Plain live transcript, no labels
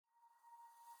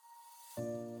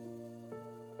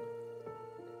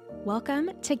Welcome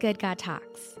to Good God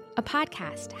Talks, a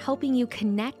podcast helping you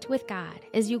connect with God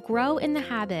as you grow in the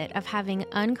habit of having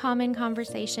uncommon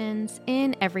conversations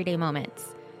in everyday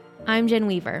moments. I'm Jen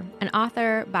Weaver, an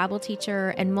author, Bible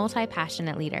teacher, and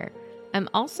multi-passionate leader. I'm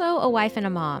also a wife and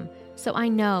a mom, so I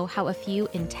know how a few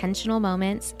intentional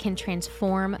moments can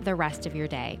transform the rest of your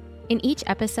day. In each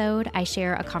episode, I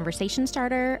share a conversation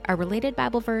starter, a related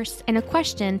Bible verse, and a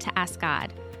question to ask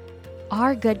God.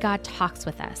 Our good God talks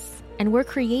with us, and we're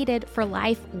created for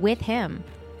life with Him.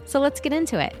 So let's get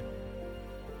into it.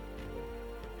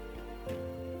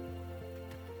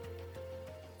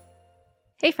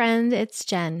 Hey friend, it's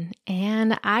Jen,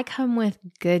 and I come with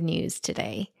good news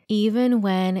today. Even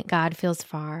when God feels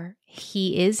far,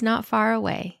 He is not far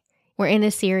away. We're in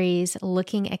a series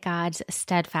looking at God's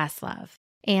steadfast love.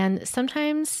 And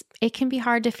sometimes it can be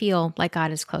hard to feel like God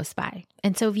is close by.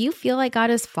 And so if you feel like God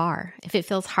is far, if it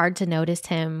feels hard to notice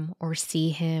Him or see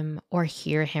Him or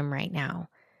hear Him right now,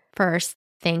 first,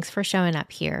 thanks for showing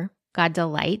up here. God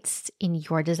delights in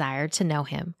your desire to know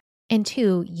Him. And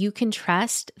two, you can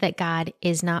trust that God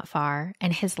is not far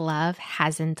and His love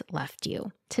hasn't left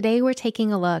you. Today, we're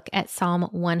taking a look at Psalm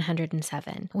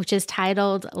 107, which is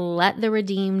titled, "Let the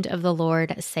Redeemed of the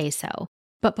Lord Say So."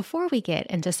 But before we get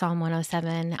into Psalm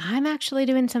 107, I'm actually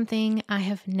doing something I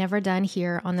have never done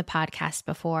here on the podcast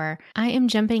before. I am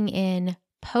jumping in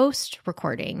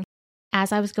post-recording.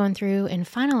 As I was going through and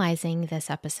finalizing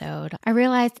this episode, I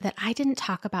realized that I didn't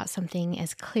talk about something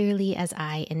as clearly as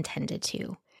I intended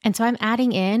to. And so I'm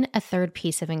adding in a third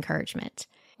piece of encouragement.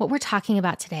 What we're talking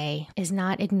about today is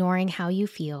not ignoring how you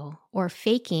feel or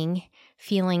faking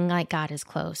feeling like God is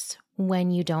close when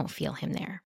you don't feel Him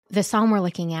there. The psalm we're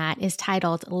looking at is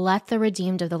titled, "Let the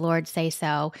Redeemed of the Lord Say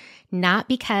So," not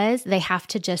because they have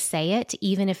to just say it,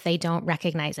 even if they don't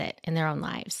recognize it in their own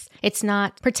lives. It's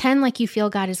not pretend like you feel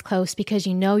God is close because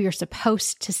you know you're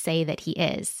supposed to say that He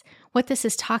is. What this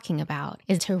is talking about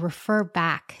is to refer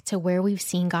back to where we've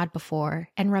seen God before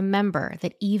and remember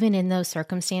that even in those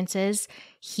circumstances,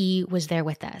 He was there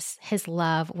with us. His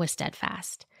love was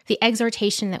steadfast. The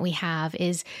exhortation that we have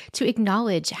is to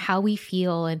acknowledge how we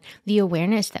feel and the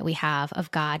awareness that we have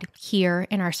of God here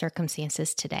in our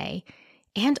circumstances today,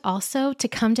 and also to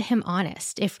come to Him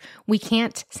honest if we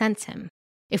can't sense Him,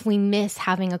 if we miss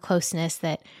having a closeness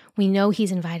that we know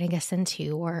He's inviting us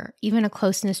into, or even a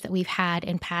closeness that we've had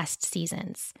in past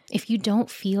seasons. If you don't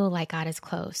feel like God is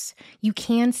close, you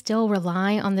can still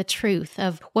rely on the truth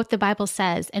of what the Bible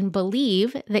says and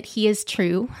believe that He is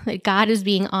true, that God is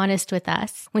being honest with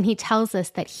us when He tells us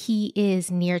that He is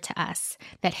near to us,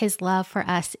 that His love for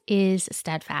us is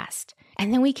steadfast.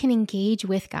 And then we can engage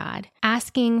with God,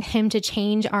 asking Him to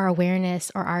change our awareness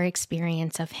or our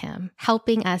experience of Him,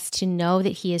 helping us to know that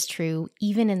He is true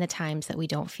even in the times that we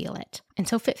don't feel it. And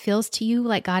so if it feels to you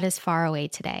like God is far away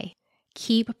today,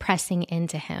 keep pressing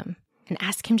into Him and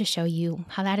ask Him to show you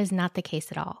how that is not the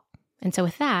case at all. And so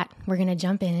with that, we're going to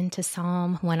jump into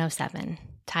Psalm 107,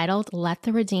 titled, "Let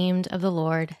the Redeemed of the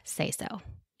Lord Say So."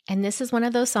 And this is one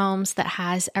of those psalms that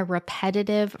has a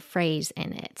repetitive phrase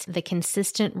in it. The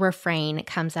consistent refrain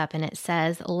comes up and it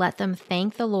says, "Let them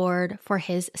thank the Lord for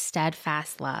His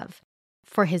steadfast love,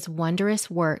 for His wondrous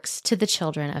works to the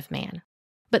children of man."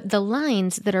 But the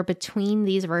lines that are between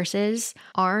these verses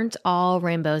aren't all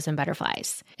rainbows and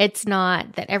butterflies. It's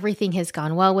not that everything has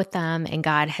gone well with them and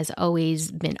God has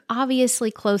always been obviously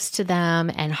close to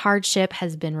them and hardship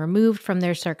has been removed from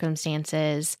their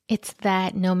circumstances. It's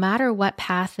that no matter what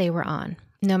path they were on,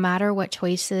 no matter what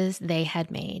choices they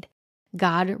had made,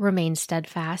 God remained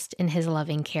steadfast in His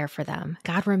loving care for them.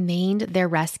 God remained their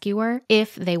rescuer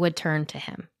if they would turn to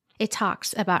Him. It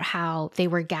talks about how they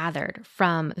were gathered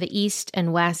from the east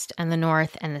and west and the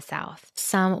north and the south.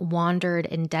 Some wandered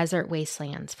in desert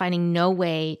wastelands, finding no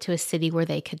way to a city where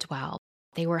they could dwell.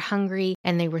 They were hungry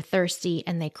and they were thirsty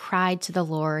and they cried to the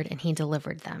Lord and He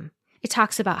delivered them. It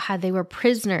talks about how they were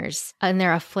prisoners in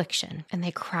their affliction and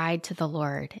they cried to the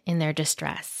Lord in their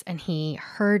distress and He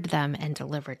heard them and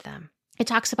delivered them. It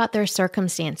talks about their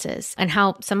circumstances and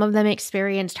how some of them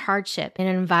experienced hardship in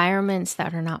environments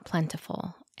that are not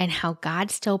plentiful, and how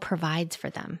God still provides for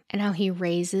them, and how He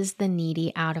raises the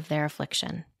needy out of their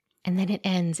affliction. And then it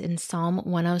ends in Psalm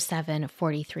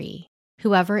 107:43.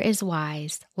 "Whoever is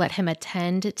wise, let him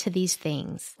attend to these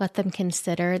things. Let them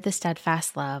consider the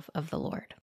steadfast love of the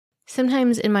Lord."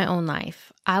 Sometimes in my own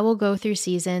life, I will go through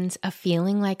seasons of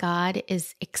feeling like God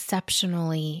is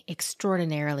exceptionally,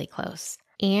 extraordinarily close,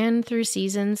 and through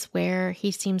seasons where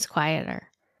He seems quieter.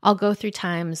 I'll go through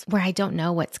times where I don't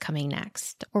know what's coming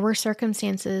next, or where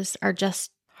circumstances are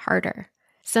just harder.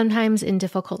 Sometimes in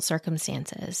difficult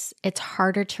circumstances, it's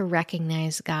harder to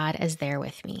recognize God as there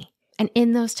with me. And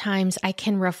in those times, I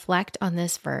can reflect on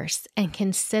this verse and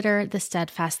consider the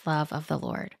steadfast love of the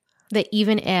Lord. That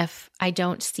even if I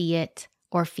don't see it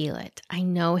or feel it, I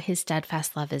know His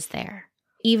steadfast love is there.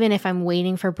 Even if I'm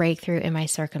waiting for breakthrough in my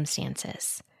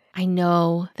circumstances, I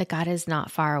know that God is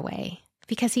not far away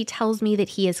because He tells me that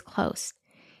He is close.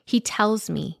 He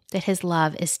tells me that His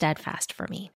love is steadfast for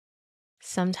me.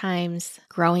 Sometimes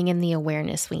growing in the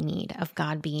awareness we need of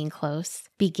God being close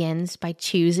begins by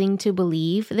choosing to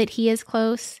believe that He is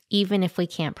close, even if we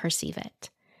can't perceive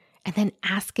it, and then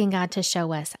asking God to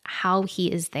show us how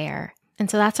He is there.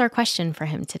 And so that's our question for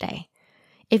Him today.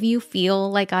 If you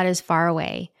feel like God is far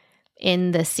away in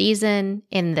this season,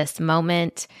 in this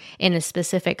moment, in a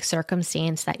specific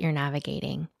circumstance that you're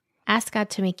navigating, ask God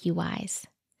to make you wise.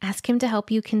 Ask Him to help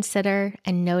you consider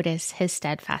and notice His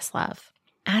steadfast love.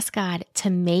 Ask God to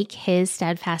make His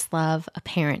steadfast love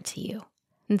apparent to you.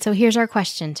 And so here's our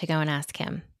question to go and ask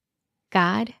Him.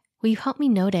 God, will you help me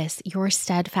notice your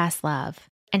steadfast love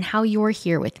and how you're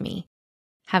here with me?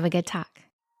 Have a good talk.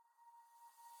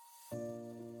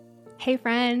 Hey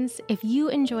friends, if you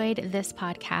enjoyed this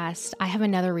podcast, I have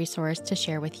another resource to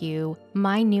share with you.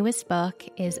 My newest book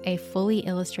is a fully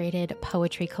illustrated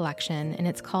poetry collection, and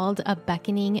it's called A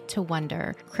Beckoning to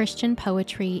Wonder, Christian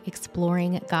Poetry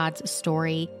Exploring God's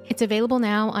Story. It's available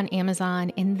now on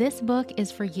Amazon, and this book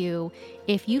is for you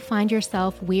if you find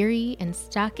yourself weary and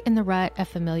stuck in the rut of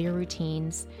familiar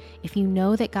routines, if you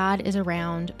know that God is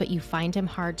around, but you find Him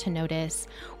hard to notice,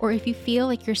 or if you feel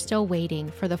like you're still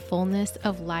waiting for the fullness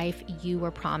of life you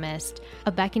were promised.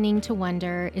 A Beckoning to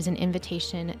Wonder is an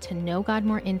invitation to know God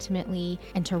more intimately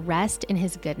and to rest in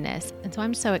His goodness. And so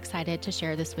I'm so excited to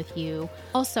share this with you.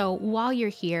 Also, while you're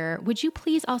here, would you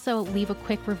please also leave a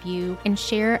quick review and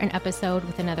share an episode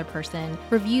with another person?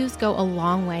 Reviews go a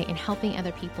long way in helping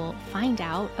other people find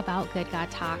out about Good God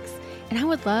Talks. And I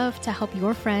would love to help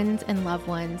your friends and loved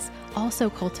ones also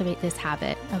cultivate this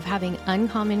habit of having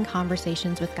uncommon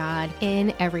conversations with God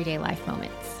in everyday life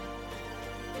moments.